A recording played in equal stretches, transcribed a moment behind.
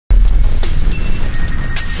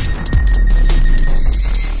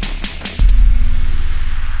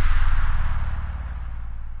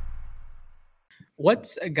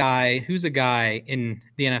who's a guy in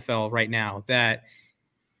the NFL right now that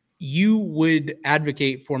you would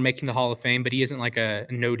advocate for making the Hall of Fame, but he isn't like a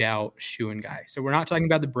no doubt shoo-in guy. So we're not talking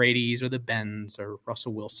about the Bradys or the Bens or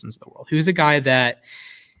Russell Wilsons of the world. Who's a guy that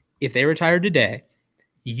if they retired today,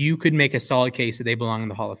 you could make a solid case that they belong in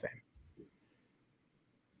the Hall of Fame?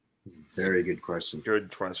 Very good question.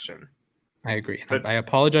 Good question. I agree. But I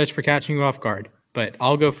apologize for catching you off guard, but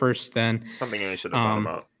I'll go first then. Something I should have thought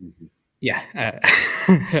about. Yeah.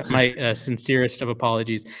 My sincerest of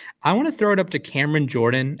apologies. I want to throw it up to Cameron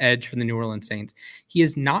Jordan, edge from the New Orleans Saints. He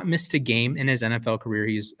has not missed a game in his NFL career.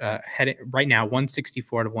 He's heading right now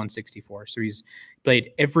 164 out of 164. So he's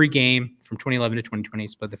played every game from 2011 to 2020.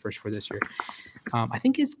 He's played the first 4 this year. I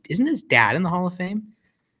think isn't his dad in the Hall of Fame?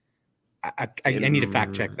 I need to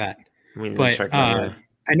fact check that. But I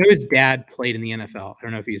know his dad played in the NFL. I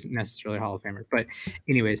don't know if he's necessarily a Hall of Famer. But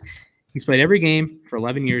anyways, he's played every game for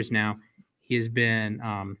 11 years now. He has been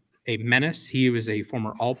a menace. He was a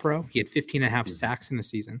former All-Pro. He had 15 and a half sacks in the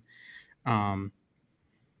season.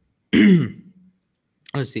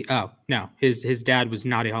 Let's see. Oh, no. His dad was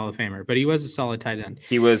not a Hall of Famer, but he was a solid tight end.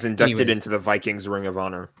 He was inducted into the Vikings Ring of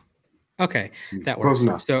Honor. Okay, that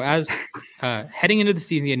works. So as heading into the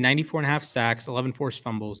season, he had 94 and a half sacks, 11 forced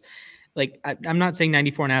fumbles. Like I'm not saying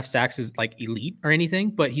 94 and a half sacks is like elite or anything,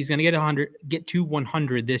 but he's going to get to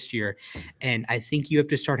 100 this year. And I think you have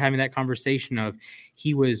to start having that conversation of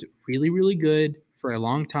he was really, really good for a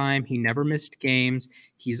long time. He never missed games.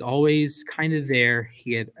 He's always kind of there.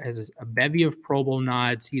 He has a bevy of Pro Bowl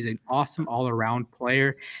nods. He's an awesome all-around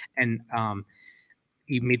player. And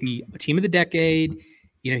he made the team of the decade.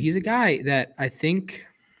 You know, he's a guy that I think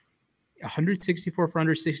 164 for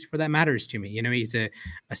under 64, that matters to me. You know, he's a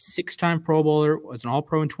 6-time Pro Bowler, was an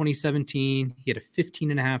All-Pro in 2017. He had a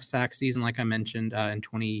 15 and a half sack season, like I mentioned, in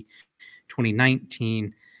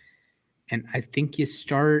 2019. And I think he's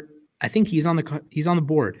on the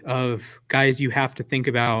board of guys you have to think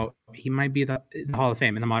about. He might be in the Hall of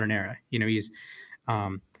Fame in the modern era. You know, he's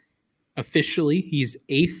officially, he's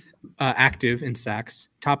 8th active in sacks,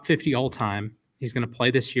 top 50 all time. He's going to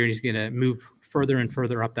play this year. He's going to move further and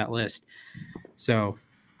further up that list. So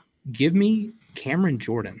give me Cameron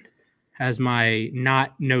Jordan as my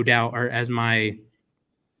no doubt, or as my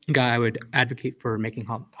guy I would advocate for making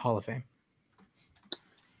Hall of Fame.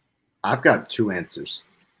 I've got 2 answers.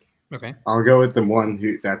 Okay. I'll go with the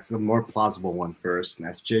one that's the more plausible one first, and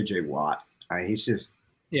that's J.J. Watt. He's just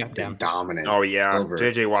dominant. Oh, yeah.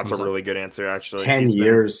 J.J. Watt's a really good answer, actually. 10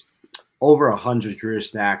 years, over 100 career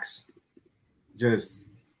stacks. Just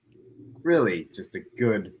really just a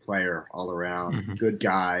good player all around. Good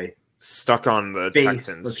guy. Stuck on the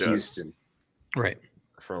Texans. Houston. Right.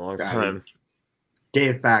 For a long time.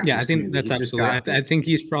 Gave back. Yeah, I think that's absolutely. I think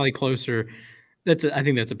he's probably closer. I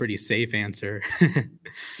think that's a pretty safe answer.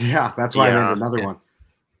 Yeah, that's why I made another one.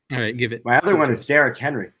 All right, give it. My other one is Derrick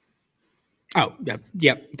Henry. Oh,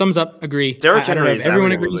 yeah. Thumbs up. Agree. Derrick Henry.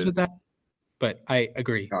 Everyone agrees with that, but I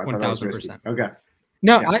agree 1,000%. Okay.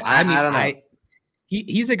 No, I mean, I don't know.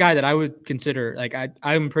 He's a guy that I would consider, like,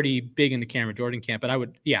 I'm pretty big in the Cameron Jordan camp, but I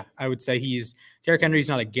would say Derrick Henry's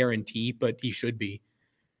not a guarantee, but he should be.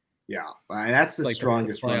 Yeah, that's the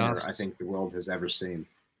strongest runner I think the world has ever seen.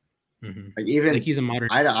 Like he's a modern.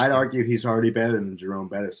 I'd argue he's already better than Jerome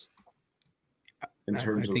Bettis in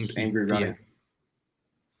terms of angry running.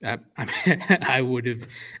 Yeah. I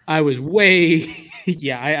was way.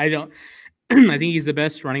 Yeah, I don't. I think he's the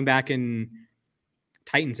best running back in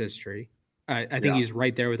Titans history. I think he's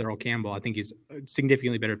right there with Earl Campbell. I think he's a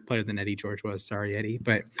significantly better player than Eddie George was. Sorry, Eddie.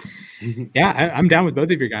 But yeah, I'm down with both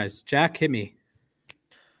of your guys. Jack, hit me.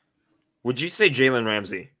 Would you say Jalen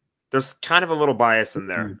Ramsey? There's kind of a little bias in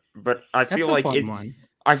there, but I feel like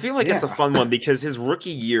it's a fun one because his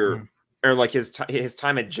rookie year or like his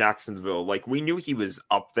time at Jacksonville, like we knew he was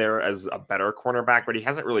up there as a better cornerback, but he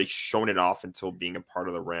hasn't really shown it off until being a part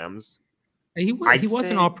of the Rams. He was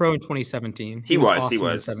an All-Pro in 2017. He was.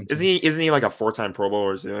 Isn't he like a 4-time Pro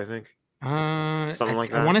Bowler too, I think? Something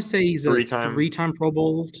like that. I want to say he's a 3-time Pro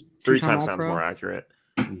Bowl. 3 times sounds more accurate.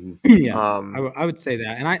 Yeah, I would say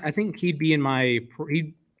that. And I think he'd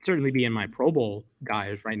certainly be in my Pro Bowl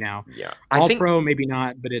guys right now. Yeah. All-Pro, maybe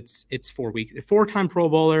not, but it's 4 weeks. 4-time Pro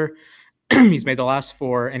Bowler. He's made the last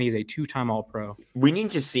 4, and he's a 2-time All-Pro. We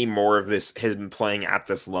need to see more of this, him playing at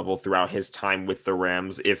this level throughout his time with the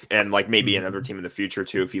Rams, and like maybe another team in the future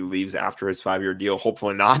too, if he leaves after his 5-year deal.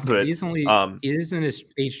 Hopefully not, but he's only it is in his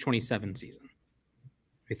age 27 season.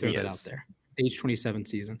 We throw that out there. Age 27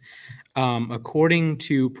 season. According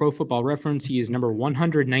to Pro Football Reference, he is number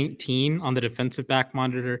 119 on the defensive back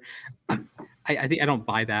monitor. I think I don't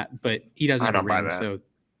buy that, but he doesn't have a ring, so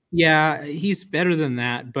Yeah, he's better than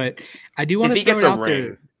that, but I do want to throw it out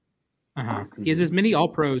there. He has as many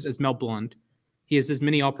All-Pros as Mel Blount. He has as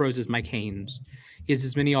many All-Pros as Mike Haynes. He has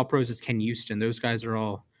as many All-Pros as Ken Houston. Those guys are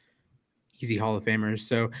all easy Hall of Famers.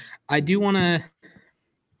 So I do want to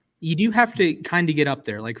 – you do have to kind of get up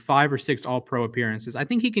there, like 5 or 6 All-Pro appearances. I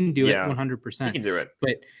think he can do it 100%. He can do it.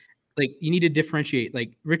 But, like, you need to differentiate.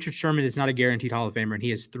 Like, Richard Sherman is not a guaranteed Hall of Famer, and he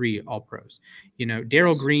has 3 All-Pros. You know,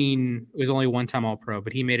 Darryl Green was only one-time All-Pro,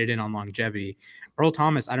 but he made it in on longevity. Earl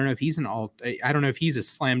Thomas, I don't know if he's I don't know if he's a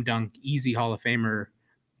slam dunk, easy Hall of Famer,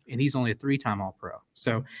 and he's only a 3-time All-Pro.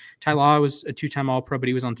 So Ty Law was a 2-time All-Pro, but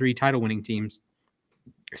he was on 3 title-winning teams.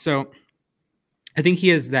 So I think he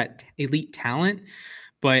has that elite talent,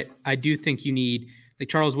 but I do think you need, like,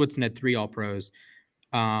 Charles Woodson had 3 All-Pros.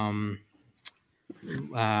 Champ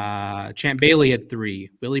Bailey had 3.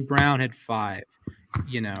 Willie Brown had 5.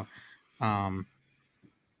 You know,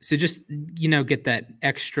 so just, you know, get that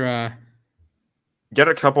extra. Get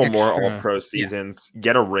a couple more All-Pro seasons.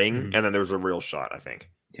 Get a ring, and then there's a real shot. I think.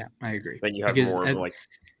 Yeah, I agree. Then you have more of like.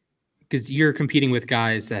 Because you're competing with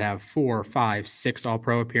guys that have 4, 5, 6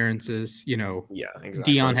 All-Pro appearances. You know,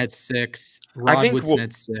 exactly. Dion had 6. Rod Woodson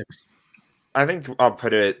had 6. I think I'll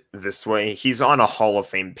put it this way: he's on a Hall of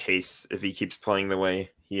Fame pace if he keeps playing the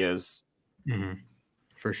way he is.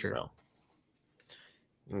 For sure.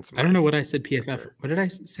 So, I don't know what I said PFF. What did I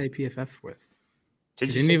say PFF with?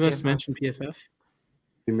 Did any of us mention PFF?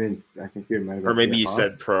 You mean, I think you might have. Or maybe PFF. You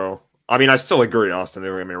said pro. I mean, I still agree, Austin.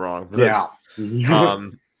 Don't get me wrong. Yeah.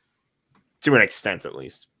 To an extent, at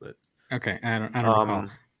least. But okay, I don't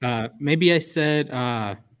recall. Maybe I said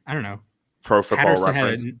I don't know. Pro Football Patterson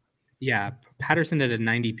Reference. Patterson had a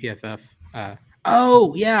 90 PFF.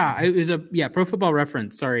 It was Pro Football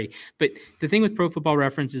Reference. Sorry, but the thing with Pro Football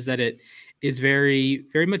Reference is that it is very,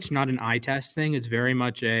 very much not an eye test thing. It's very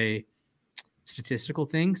much a statistical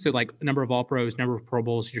thing. So, like, number of All-Pros, number of Pro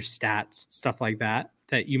Bowls, your stats, stuff like that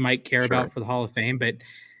you might care about for the Hall of Fame, but.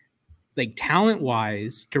 Like,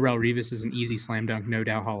 talent-wise, Darrelle Revis is an easy slam dunk, no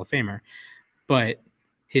doubt Hall of Famer. But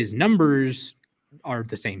his numbers are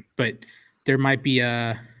the same. But there might be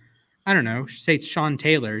I don't know, say it's Sean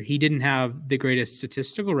Taylor. He didn't have the greatest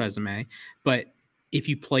statistical resume, but if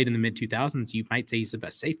you played in the mid-2000s, you might say he's the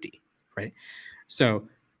best safety, right? So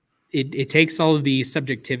it takes all of the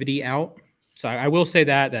subjectivity out. So I will say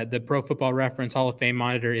that the Pro Football Reference Hall of Fame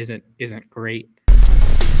monitor isn't great.